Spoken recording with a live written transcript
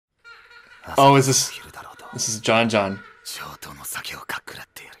Oh, this is John John.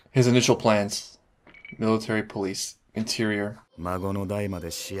 His initial plans. Military, police, interior.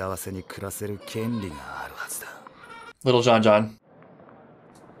 Little John John.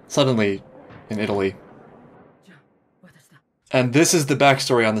 Suddenly, in Italy. And this is the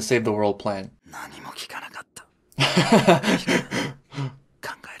backstory on the Save the World plan.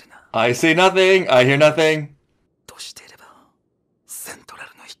 I see nothing, I hear nothing.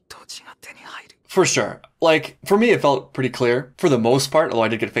 For sure. Like, for me, it felt pretty clear, for the most part, although I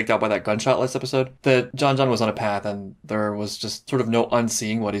did get faked out by that gunshot last episode, that John John was on a path and there was just sort of no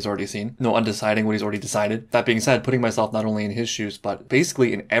unseeing what he's already seen, no undeciding what he's already decided. That being said, putting myself not only in his shoes, but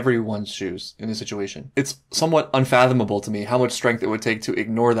basically in everyone's shoes in this situation. It's somewhat unfathomable to me how much strength it would take to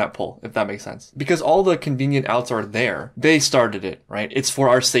ignore that pull, if that makes sense. Because all the convenient outs are there. They started it, right? It's for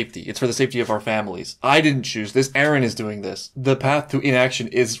our safety. It's for the safety of our families. I didn't choose this. Aaron is doing this. The path to inaction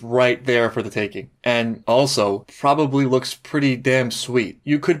is right there for the taking. And also, probably looks pretty damn sweet.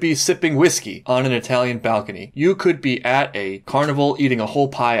 You could be sipping whiskey on an Italian balcony. You could be at a carnival eating a whole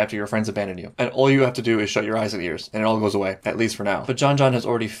pie after your friends abandon you. And all you have to do is shut your eyes and ears, and it all goes away, at least for now. But John John has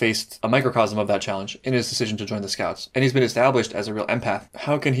already faced a microcosm of that challenge in his decision to join the Scouts. And he's been established as a real empath.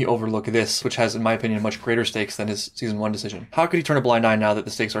 How can he overlook this, which has, in my opinion, much greater stakes than his Season 1 decision? How could he turn a blind eye now that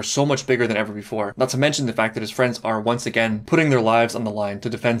the stakes are so much bigger than ever before? Not to mention the fact that his friends are once again putting their lives on the line to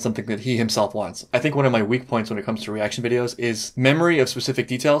defend something that he himself wants. I think one of my weak points when it comes to reaction videos is memory of specific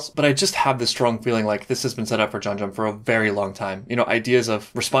details, but I just have this strong feeling like this has been set up for John John for a very long time. You know, ideas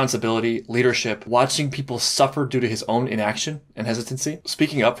of responsibility, leadership, watching people suffer due to his own inaction and hesitancy,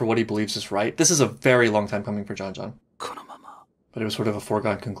 speaking up for what he believes is right. This is a very long time coming for John John. But it was sort of a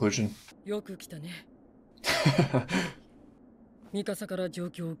foregone conclusion.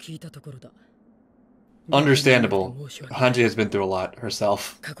 Understandable. Hanji has been through a lot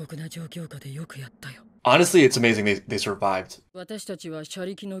herself. Honestly, it's amazing they survived.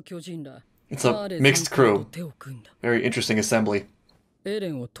 It's a mixed crew. Very interesting assembly.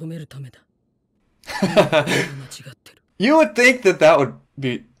 You would think that that would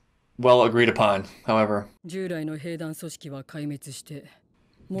be well agreed upon, however.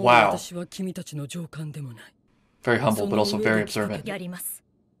 Wow. Very humble, but also very observant.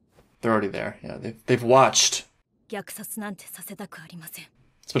 They're already there. Yeah, they've watched. It's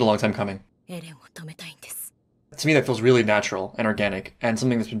been a long time coming. To me, that feels really natural and organic, and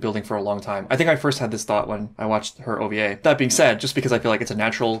something that's been building for a long time. I think I first had this thought when I watched her OVA. That being said, just because I feel like it's a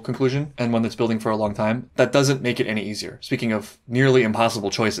natural conclusion, and one that's building for a long time, that doesn't make it any easier. Speaking of nearly impossible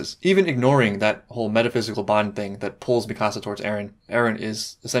choices, even ignoring that whole metaphysical bond thing that pulls Mikasa towards Eren. Eren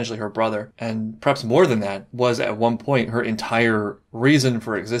is essentially her brother, and perhaps more than that, was at one point her entire reason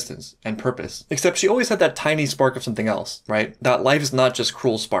for existence and purpose. Except she always had that tiny spark of something else, right? That life is not just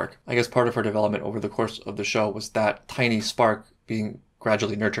cruel spark. I guess part of her development over the course of the show was that tiny spark being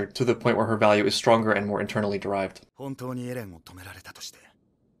gradually nurtured to the point where her value is stronger and more internally derived. Yeah,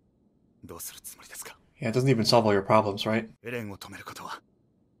 it doesn't even solve all your problems, right?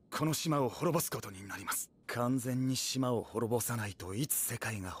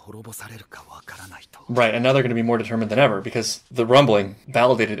 Right, and now they're going to be more determined than ever because the rumbling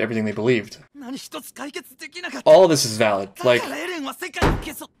validated everything they believed. All of this is valid. Like,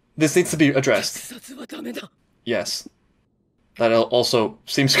 this needs to be addressed. Yes. That also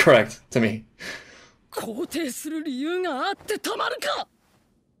seems correct to me.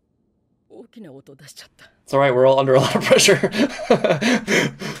 It's alright, we're all under a lot of pressure.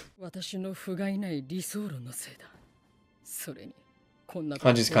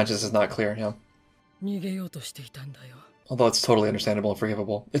 Hanji's conscience is not clear, yeah. Although it's totally understandable and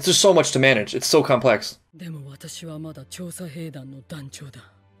forgivable. It's just so much to manage. It's so complex.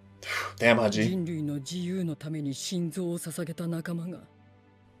 Damn, Hanji.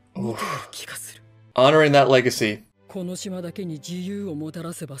 Oof. Honoring that legacy.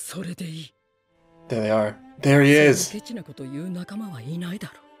 There they are. There he is.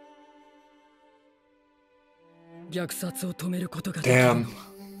 Damn.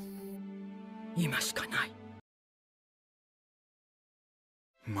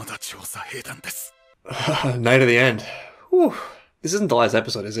 Night of the end. Whew. This isn't the last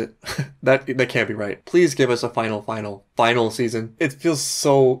episode, is it? That can't be right. Please give us a final final season. It feels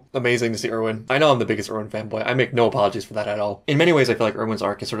so amazing to see Erwin. I know I'm the biggest Erwin fanboy. I make no apologies for that at all. In many ways, I feel like Erwin's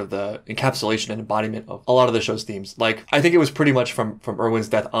arc is sort of the encapsulation and embodiment of a lot of the show's themes. Like, I think it was pretty much from Erwin's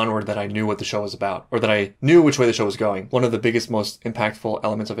death onward that I knew what the show was about, or that I knew which way the show was going. One of the biggest, most impactful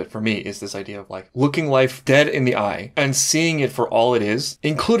elements of it for me is this idea of like looking life dead in the eye and seeing it for all it is,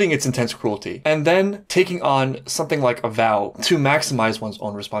 including its intense cruelty, and then taking on something like a vow to maximize one's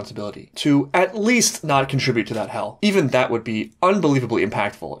own responsibility, to at least not contribute to that hell. Even that would be unbelievably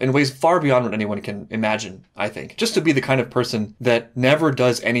impactful in ways far beyond what anyone can imagine, I think. Just to be the kind of person that never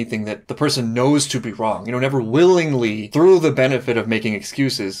does anything that the person knows to be wrong, never willingly, through the benefit of making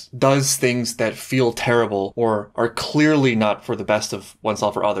excuses, does things that feel terrible or are clearly not for the best of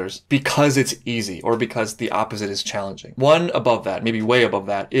oneself or others because it's easy or because the opposite is challenging. One above that, maybe way above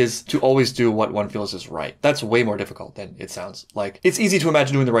that, is to always do what one feels is right. That's way more difficult than it sounds. Like, it's easy to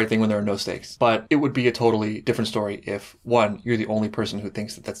imagine doing the right thing when there are no stakes, but it would be a totally different story if, one, you're the only person who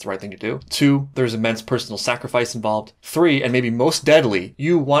thinks that that's the right thing to do. Two, there's immense personal sacrifice involved. Three, and maybe most deadly,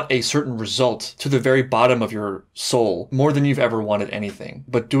 you want a certain result to the very bottom of your soul more than you've ever wanted anything.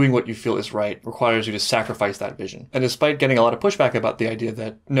 But doing what you feel is right requires you to sacrifice that vision. And despite getting a lot of pushback about the idea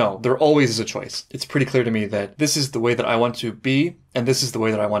that, no, there always is a choice, it's pretty clear to me that this is the way that I want to be, and this is the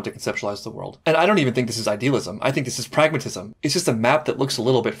way that I want to conceptualize the world. And I don't even think this is idealism. I think this is pragmatism. It's just a map that looks a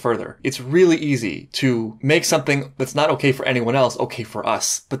little bit further. It's really easy to make something that's not okay for anyone else okay for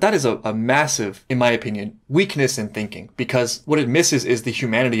us. But that is a massive, in my opinion, weakness in thinking, because what it misses is the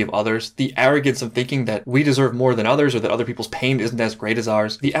humanity of others, the arrogance of thinking that we deserve more than others or that other people's pain isn't as great as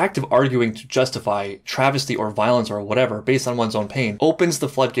ours. The act of arguing to justify travesty or violence or whatever based on one's own pain opens the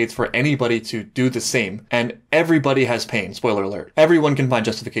floodgates for anybody to do the same. And everybody has pain. Spoiler alert. Everyone can find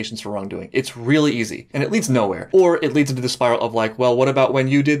justifications for wrongdoing. It's really easy, and it leads nowhere. Or it leads into the spiral of like, well, what about when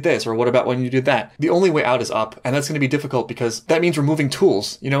you did this? Or what about when you did that? The only way out is up, and that's going to be difficult because that means removing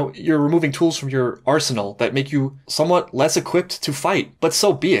tools. You're removing tools from your arsenal that make you somewhat less equipped to fight. But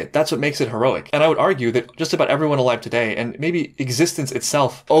so be it. That's what makes it heroic. And I would argue that just about everyone alive today, and maybe existence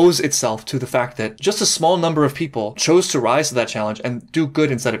itself, owes itself to the fact that just a small number of people chose to rise to that challenge and do good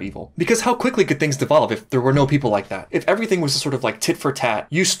instead of evil. Because how quickly could things devolve if there were no people like that? If everything was sort of like tit for tat,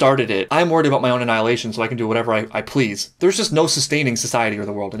 you started it, I'm worried about my own annihilation so I can do whatever I please. There's just no sustaining society or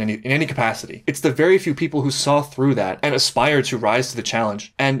the world in any capacity. It's the very few people who saw through that and aspire to rise to the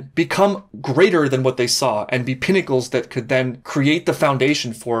challenge and become greater than what they saw and be pinnacles that could then create the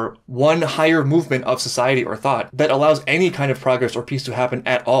foundation for one higher movement of society or thought that allows any kind of progress or peace to happen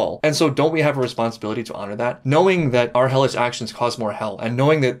at all. And so don't we have a responsibility to honor that? Knowing that our hellish actions cause more hell, and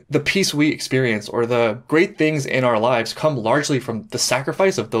knowing that the peace we experience or the great things in our lives come largely from the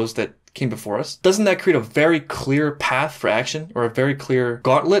sacrifice of those that came before us, doesn't that create a very clear path for action, or a very clear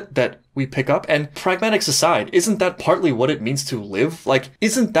gauntlet that we pick up? And pragmatics aside, isn't that partly what it means to live? Like,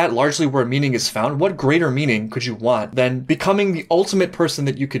 isn't that largely where meaning is found? What greater meaning could you want than becoming the ultimate person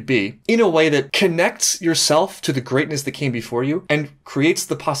that you could be in a way that connects yourself to the greatness that came before you and creates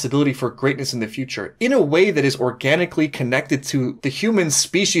the possibility for greatness in the future in a way that is organically connected to the human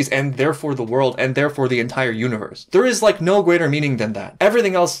species and therefore the world and therefore the entire universe? There is like no greater meaning than that.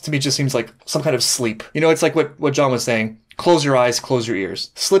 Everything else to me just seems like some kind of sleep. It's like what John was saying. Close your eyes, close your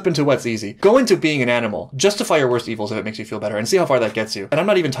ears. Slip into what's easy. Go into being an animal. Justify your worst evils if it makes you feel better, and see how far that gets you. And I'm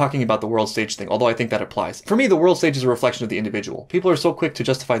not even talking about the world stage thing, although I think that applies. For me, the world stage is a reflection of the individual. People are so quick to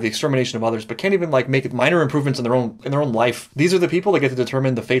justify the extermination of others, but can't even make minor improvements in their own life. These are the people that get to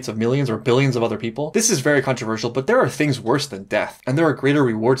determine the fates of millions or billions of other people. This is very controversial, but there are things worse than death, and there are greater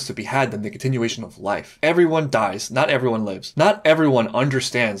rewards to be had than the continuation of life. Everyone dies. Not everyone lives. Not everyone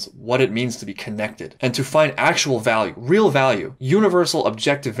understands what it means to be connected and to find actual value, real value, universal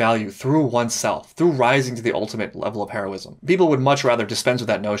objective value through oneself, through rising to the ultimate level of heroism. People would much rather dispense with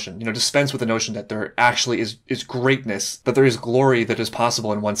that notion, dispense with the notion that there actually is greatness, that there is glory that is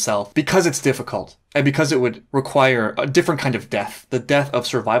possible in oneself, because it's difficult. And because it would require a different kind of death, the death of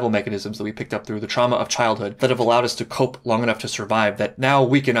survival mechanisms that we picked up through the trauma of childhood that have allowed us to cope long enough to survive, that now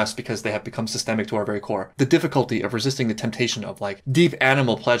weaken us because they have become systemic to our very core. The difficulty of resisting the temptation of deep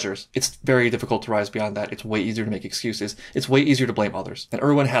animal pleasures. It's very difficult to rise beyond that. It's way easier to make excuses. It's way easier to blame others. And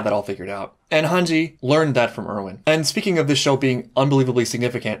Erwin had that all figured out. And Hanji learned that from Erwin. And speaking of this show being unbelievably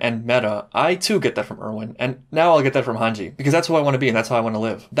significant and meta, I too get that from Erwin. And now I'll get that from Hanji, because that's who I want to be and that's how I want to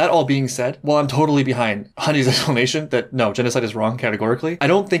live. That all being said, while I'm totally behind Hanji's explanation that no, genocide is wrong categorically, I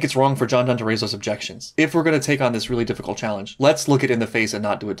don't think it's wrong for John Donne to raise those objections. If we're going to take on this really difficult challenge, let's look it in the face and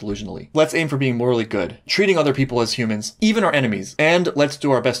not do it delusionally. Let's aim for being morally good, treating other people as humans, even our enemies, and let's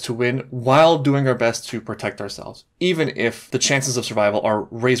do our best to win while doing our best to protect ourselves, even if the chances of survival are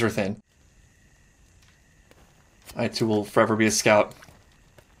razor thin. I too will forever be a scout.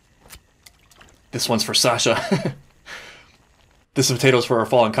 This one's for Sasha. This potato's for our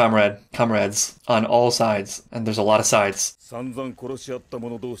fallen comrades on all sides, and there's a lot of sides.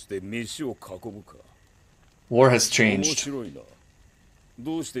 War has changed.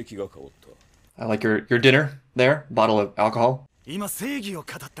 I like your dinner there, bottle of alcohol.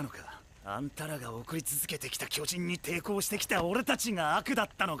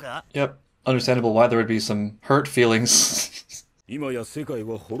 Yep, understandable why there would be some hurt feelings.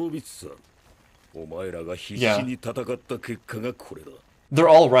 Yeah. They're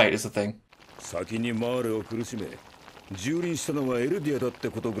all right, is the thing.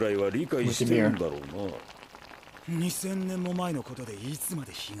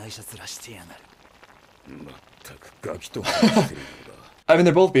 I mean,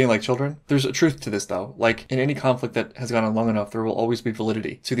 they're both being like children. There's a truth to this, though. Like, in any conflict that has gone on long enough, there will always be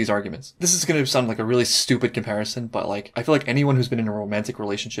validity to these arguments. This is going to sound like a really stupid comparison, but like, I feel like anyone who's been in a romantic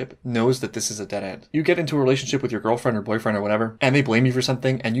relationship knows that this is a dead end. You get into a relationship with your girlfriend or boyfriend or whatever, and they blame you for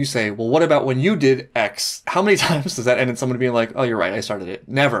something, and you say, well, what about when you did X? How many times does that end in someone being like, oh, you're right, I started it?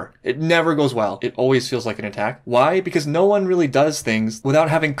 Never. It never goes well. It always feels like an attack. Why? Because no one really does things without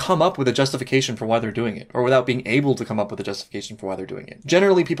having come up with a justification for why they're doing it, or without being able to come up with a justification for why they're doing it.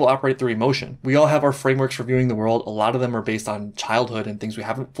 Generally, people operate through emotion. We all have our frameworks for viewing the world. A lot of them are based on childhood and things we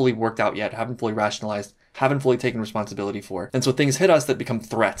haven't fully worked out yet, haven't fully rationalized, haven't fully taken responsibility for. And so things hit us that become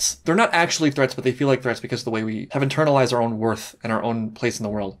threats. They're not actually threats, but they feel like threats because of the way we have internalized our own worth and our own place in the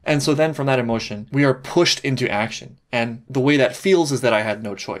world. And so then from that emotion, we are pushed into action. And the way that feels is that I had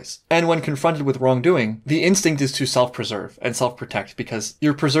no choice. And when confronted with wrongdoing, the instinct is to self-preserve and self-protect because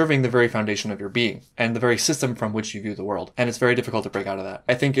you're preserving the very foundation of your being and the very system from which you view the world. And it's very difficult to break out of that.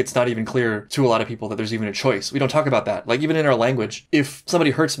 I think it's not even clear to a lot of people that there's even a choice. We don't talk about that. Like even in our language, if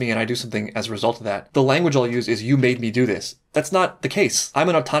somebody hurts me and I do something as a result of that, the language I'll use is you made me do this. That's not the case. I'm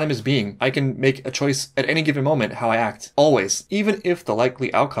an autonomous being. I can make a choice at any given moment how I act. Always. Even if the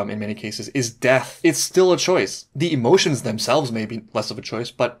likely outcome in many cases is death, it's still a choice. The emotions themselves may be less of a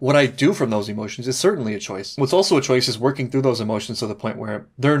choice, but what I do from those emotions is certainly a choice. What's also a choice is working through those emotions to the point where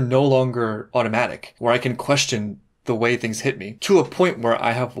they're no longer automatic, where I can question the way things hit me, to a point where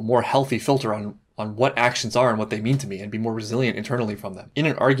I have a more healthy filter on what actions are and what they mean to me and be more resilient internally from them. In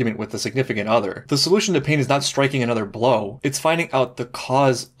an argument with a significant other, the solution to pain is not striking another blow. It's finding out the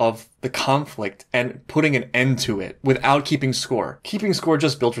cause of the conflict and putting an end to it without keeping score. Keeping score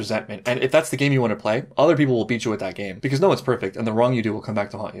just builds resentment. And if that's the game you want to play, other people will beat you at that game because no one's perfect and the wrong you do will come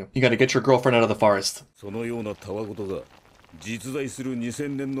back to haunt you. You got to get your girlfriend out of the forest.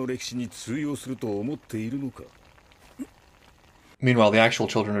 Meanwhile, the actual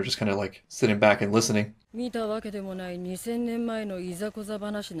children are just kind of like sitting back and listening. I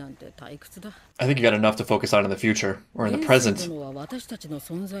think you got enough to focus on in the future, or in the present.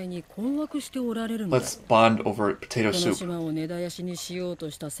 Let's bond over potato soup.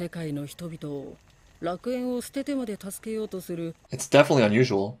 It's definitely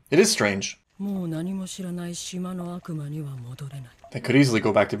unusual. It is strange. They could easily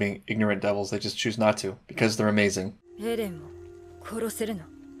go back to being ignorant devils, they just choose not to, because they're amazing.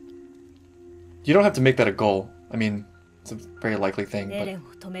 You don't have to make that a goal. I mean, it's a very likely thing, but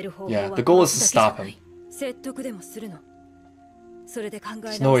yeah, the goal is to stop him.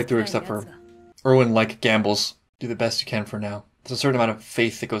 There's no way through except for Erwin-like gambles. Do the best you can for now. There's a certain amount of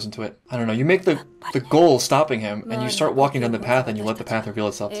faith that goes into it. I don't know, you make the goal stopping him, and you start walking down the path, and you let the path reveal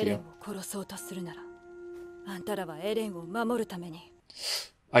itself to you.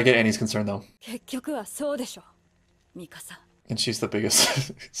 I get Annie's concern, though. And she's the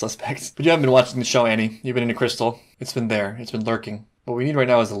biggest suspect. But you haven't been watching the show, Annie. You've been into Crystal. It's been there. It's been lurking. What we need right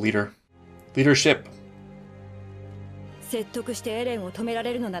now is a leader. Leadership. They're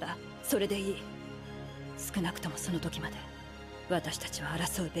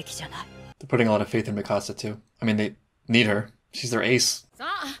putting a lot of faith in Mikasa, too. I mean, they need her. She's their ace.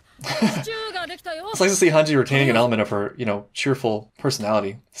 It's nice to see Hanji retaining an element of her, cheerful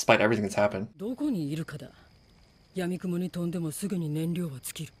personality, despite everything that's happened. I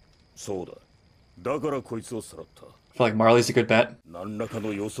feel like Marley's a good bet.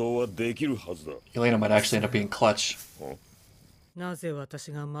 Elena might actually end up being clutch.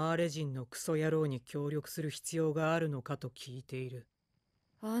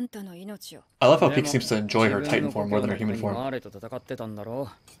 I love how Pieck seems to enjoy her Titan form more than her human form.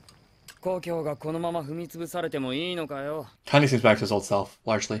 Connie seems back to his old self,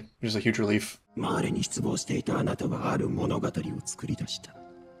 largely, which is a huge relief.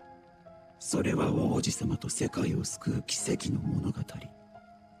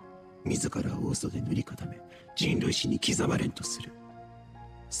 I 自らを嘘で塗り固め、人類史に刻まれんとする。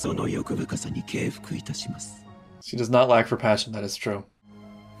その欲深さに敬服いたします。She does not lack for passion, that is true.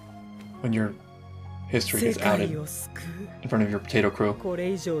 When your history is outed in front of your potato crew.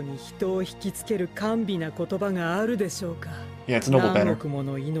 Yeah, it's a noble banner.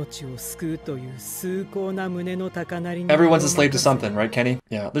 Everyone's a slave to something, right, Kenny?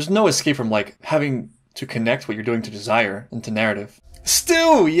 Yeah, there's no escape from, like, having to connect what you're doing to desire and to narrative.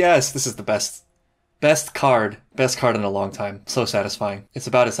 Stew! Yes, this is the best. Best card in a long time. So satisfying. It's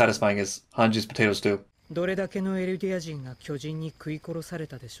about as satisfying as Hanji's potato stew. どれだけのエルディア人が巨人に食い殺され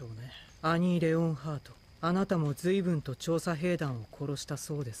たでしょうね。アニー・レオンハート、あなたも随分と調査兵団を殺した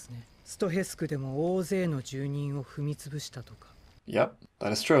そうですね。ストヘスクでも大勢の住人を踏み潰したとか。Yep,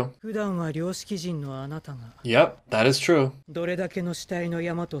 that is true. 普段は良識人のあなたが。Yep, that is true. どれだけの死体の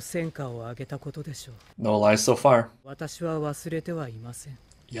山と戦果を上げたことでしょう。No lies so far. 私は忘れてはいません。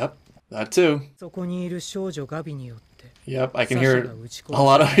Yep, that too. そこにいる少女ガビによって。Yep, I can hear a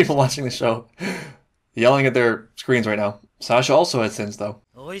lot of people watching the show yelling at their screens right now. Sasha also had sins, though.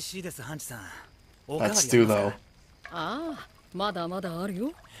 That's stew, though.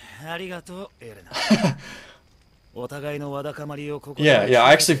 Yeah,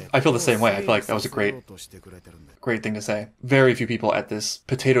 I feel the same way. I feel like that was a great thing to say. Very few people at this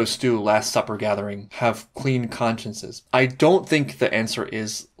potato stew Last Supper gathering have clean consciences. I don't think the answer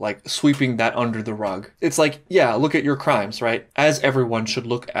is, like, sweeping that under the rug. It's like, yeah, look at your crimes, right? As everyone should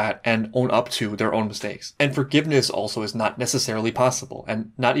look at and own up to their own mistakes. And forgiveness also is not necessarily possible,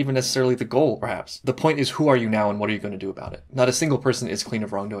 and not even necessarily the goal, perhaps. The point is, who are you now and what are you going to do about it? Not a single person is clean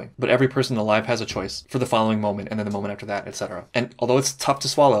of wrongdoing, but every person alive has a choice for the following moment and then the moment after that, etc. And although it's tough to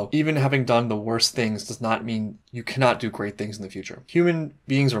swallow, even having done the worst things does not mean you cannot do great things in the future. Human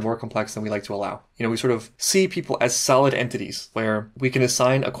beings are more complex than we like to allow. You know, we sort of see people as solid entities where we can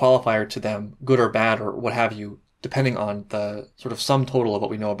assign a qualifier to them, good or bad or what have you, depending on the sort of sum total of what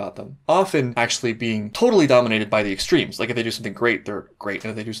we know about them. Often actually being totally dominated by the extremes. Like if they do something great, they're great. And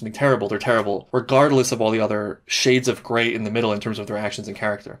if they do something terrible, they're terrible, regardless of all the other shades of gray in the middle in terms of their actions and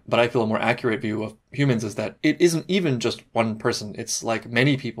character. But I feel a more accurate view of humans is that it isn't even just one person. It's like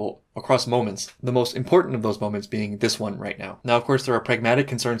many people across moments, the most important of those moments being this one right now. Now, of course, there are pragmatic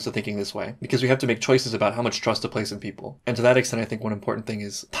concerns to thinking this way because we have to make choices about how much trust to place in people. And to that extent, I think one important thing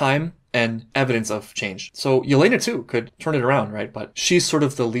is time and evidence of change. So Yelena too could turn it around, right? But she's sort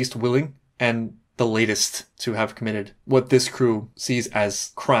of the least willing and the latest to have committed what this crew sees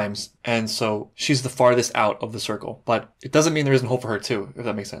as crimes. And so she's the farthest out of the circle. But it doesn't mean there isn't hope for her too, if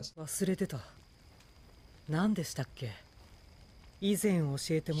that makes sense. She's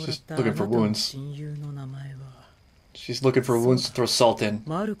looking for wounds. She's looking for wounds to throw salt in.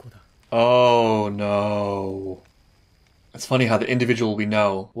 Oh no. It's funny how the individual we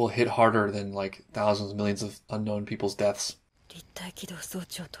know will hit harder than like thousands, millions of unknown people's deaths. It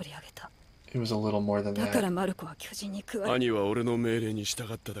was a little more than that.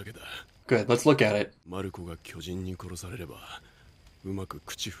 Good, let's look at it.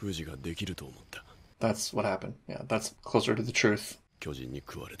 That's what happened. Yeah, that's closer to the truth. It's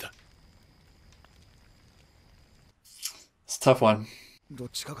a tough one.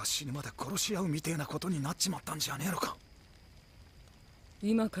 It's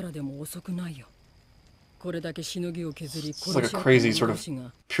like a crazy sort of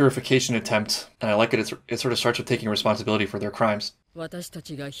purification attempt, and I like it. It sort of starts with taking responsibility for their crimes. But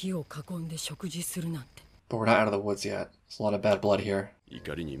we're not out of the woods yet. There's a lot of bad blood here.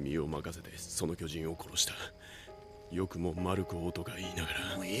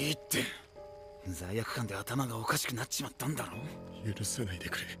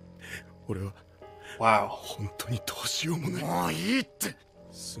 Wow.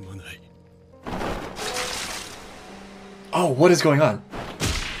 Oh, what is going on?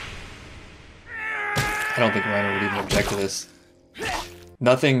 I don't think Reiner would even object to this.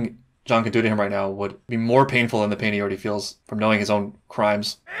 Nothing John can do to him right now would be more painful than the pain he already feels from knowing his own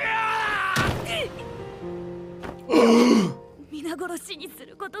crimes.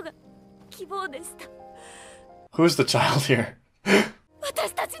 Who's the child here?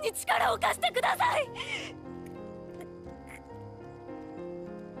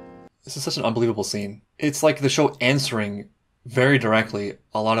 This is such an unbelievable scene. It's like the show answering very directly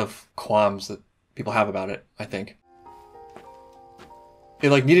a lot of qualms that people have about it, I think. It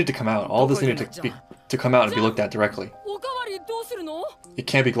like needed to come out. All this needed to come out and be looked at directly. It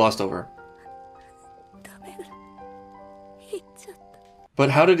can't be glossed over. But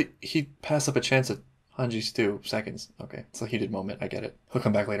how did he pass up a chance at Hanji's stew? Seconds. Okay, it's a heated moment. I get it. He'll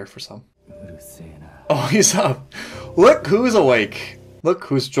come back later for some. Oh, he's up. Look who's awake. Look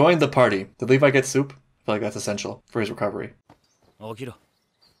who's joined the party. Did Levi get soup? I feel like that's essential for his recovery.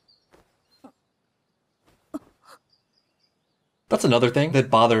 That's another thing that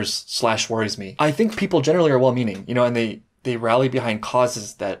bothers/worries me. I think people generally are well-meaning, you know, and they rally behind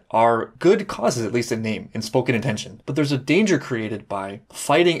causes that are good causes, at least in name, in spoken intention. But there's a danger created by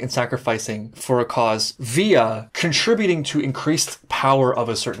fighting and sacrificing for a cause via contributing to increased power of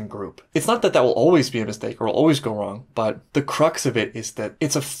a certain group. It's not that that will always be a mistake or will always go wrong, but the crux of it is that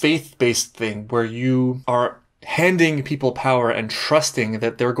it's a faith-based thing where you are handing people power and trusting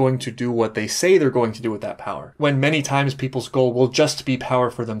that they're going to do what they say they're going to do with that power. When many times people's goal will just be power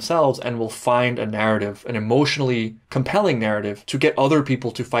for themselves and will find a narrative, an emotionally compelling narrative, to get other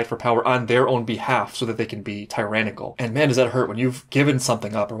people to fight for power on their own behalf so that they can be tyrannical. And man, does that hurt when you've given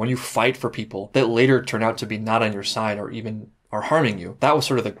something up or when you fight for people that later turn out to be not on your side or even are harming you. That was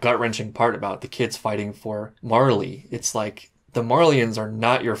sort of the gut-wrenching part about the kids fighting for Marley. It's like, the Marleyans are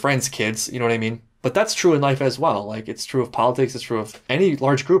not your friends, kids. You know what I mean? But that's true in life as well. Like, it's true of politics, it's true of any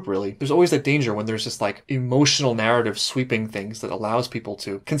large group, really. There's always that danger when there's just like emotional narrative sweeping things that allows people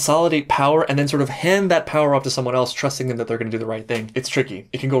to consolidate power and then sort of hand that power off to someone else, trusting them that they're going to do the right thing. It's tricky.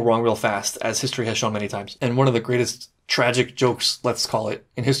 It can go wrong real fast, as history has shown many times. And one of the greatest tragic jokes, let's call it,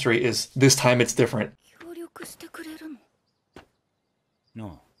 in history is, this time it's different.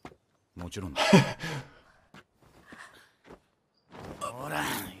 No.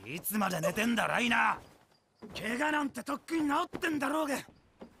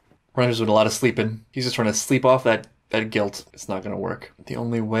 Reiner's doing a lot of sleeping. He's just trying to sleep off that guilt. It's not going to work. The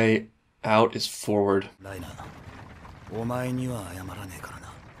only way out is forward.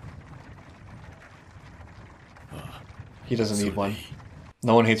 He doesn't need one.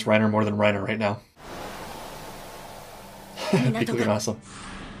 No one hates Reiner more than Reiner right now. People are awesome.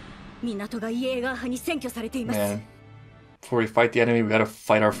 Man, before we fight the enemy, we gotta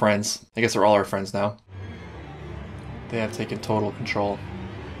fight our friends. I guess they're all our friends now. They have taken total control.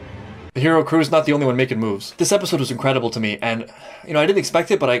 The hero crew is not the only one making moves. This episode was incredible to me, and, you know, I didn't expect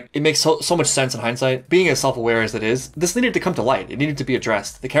it, but it makes so much sense in hindsight. Being as self-aware as it is, this needed to come to light. It needed to be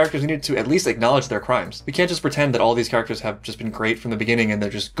addressed. The characters needed to at least acknowledge their crimes. We can't just pretend that all these characters have just been great from the beginning and they're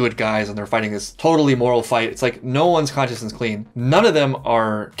just good guys and they're fighting this totally moral fight. It's like, no one's conscience is clean. None of them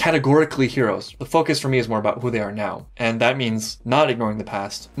are categorically heroes. The focus for me is more about who they are now. And that means not ignoring the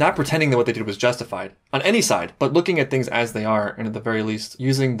past, not pretending that what they did was justified on any side, but looking at things as they are, and at the very least,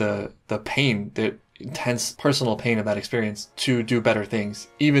 using the pain, the intense personal pain of that experience to do better things,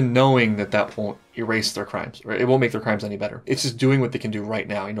 even knowing that that won't erase their crimes, or it won't make their crimes any better. It's just doing what they can do right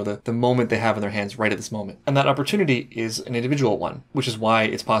now, you know, the moment they have in their hands right at this moment. And that opportunity is an individual one, which is why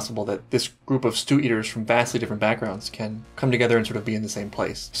it's possible that this group of stew eaters from vastly different backgrounds can come together and sort of be in the same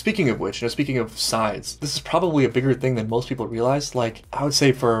place. Speaking of which, you know, speaking of sides, this is probably a bigger thing than most people realize. Like, I would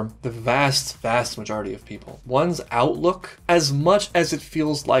say for the vast majority of people, one's outlook, as much as it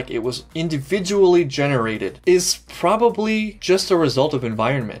feels like it was individually generated, is probably just a result of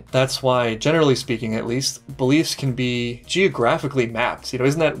environment. That's why, generally speaking at least, beliefs can be geographically mapped. You know,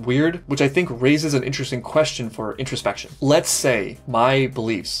 isn't that weird? Which I think raises an interesting question for introspection. Let's say my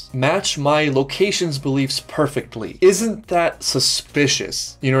beliefs match my location's beliefs perfectly. Isn't that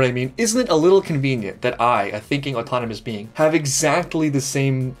suspicious? You know what I mean? Isn't it a little convenient that I, a thinking autonomous being, have exactly the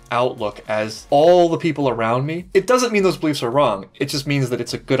same outlook as all the people around me? It doesn't mean those beliefs are wrong. It just means that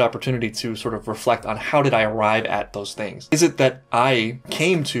it's a good opportunity to sort of reflect on how did I arrive at those things. Is it that I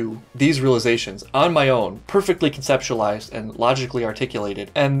came to these realizations on my own, perfectly conceptualized and logically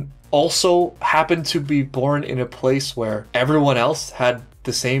articulated, and also happened to be born in a place where everyone else had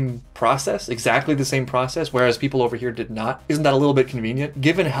the same process, exactly the same process, whereas people over here did not? Isn't that a little bit convenient?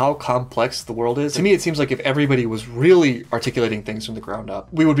 Given how complex the world is, to me it seems like if everybody was really articulating things from the ground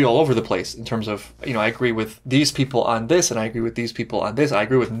up, we would be all over the place in terms of, you know, I agree with these people on this, and I agree with these people on this, I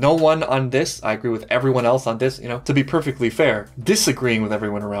agree with no one on this, I agree with everyone else on this, you know. To be perfectly fair, disagreeing with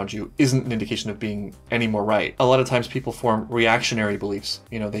everyone around you isn't an indication of being any more right. A lot of times people form reactionary beliefs,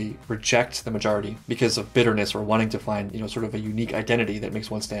 you know, they reject the majority because of bitterness or wanting to find, you know, sort of a unique identity that makes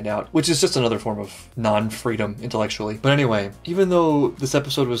one stand out, which is just another form of non-freedom intellectually. But anyway, even though this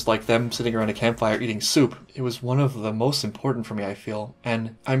episode was like them sitting around a campfire eating soup, it was one of the most important for me, I feel.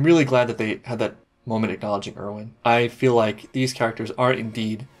 And I'm really glad that they had that moment acknowledging Erwin. I feel like these characters are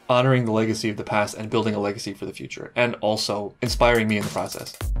indeed honoring the legacy of the past and building a legacy for the future, and also inspiring me in the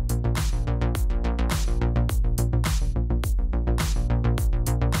process.